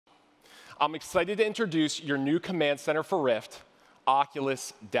I'm excited to introduce your new command center for Rift,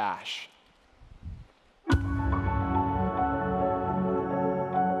 Oculus Dash.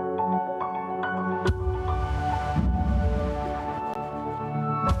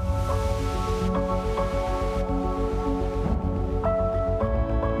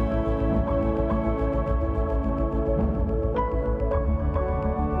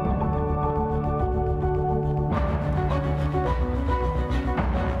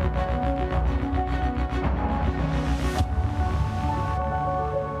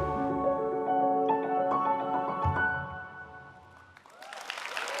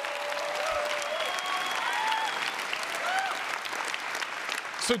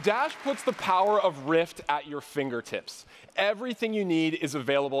 So Dash puts the power of Rift at your fingertips. Everything you need is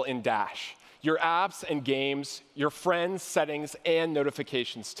available in Dash. Your apps and games, your friends, settings, and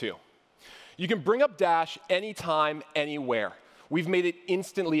notifications too. You can bring up Dash anytime, anywhere. We've made it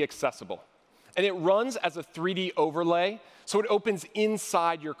instantly accessible. And it runs as a 3D overlay, so it opens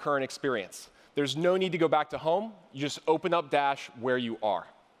inside your current experience. There's no need to go back to home. You just open up Dash where you are.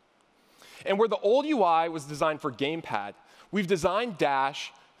 And where the old UI was designed for gamepad, we've designed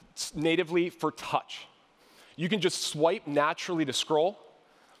Dash natively for touch. You can just swipe naturally to scroll,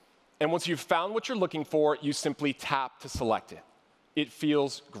 and once you've found what you're looking for, you simply tap to select it. It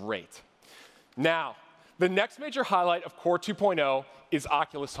feels great. Now, the next major highlight of Core 2.0 is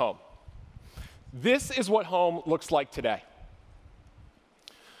Oculus Home. This is what Home looks like today.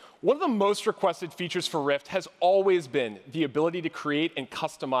 One of the most requested features for Rift has always been the ability to create and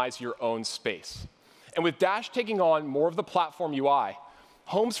customize your own space. And with Dash taking on more of the platform UI,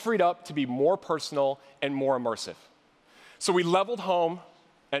 Home's freed up to be more personal and more immersive. So we leveled Home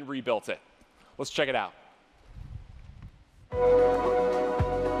and rebuilt it. Let's check it out.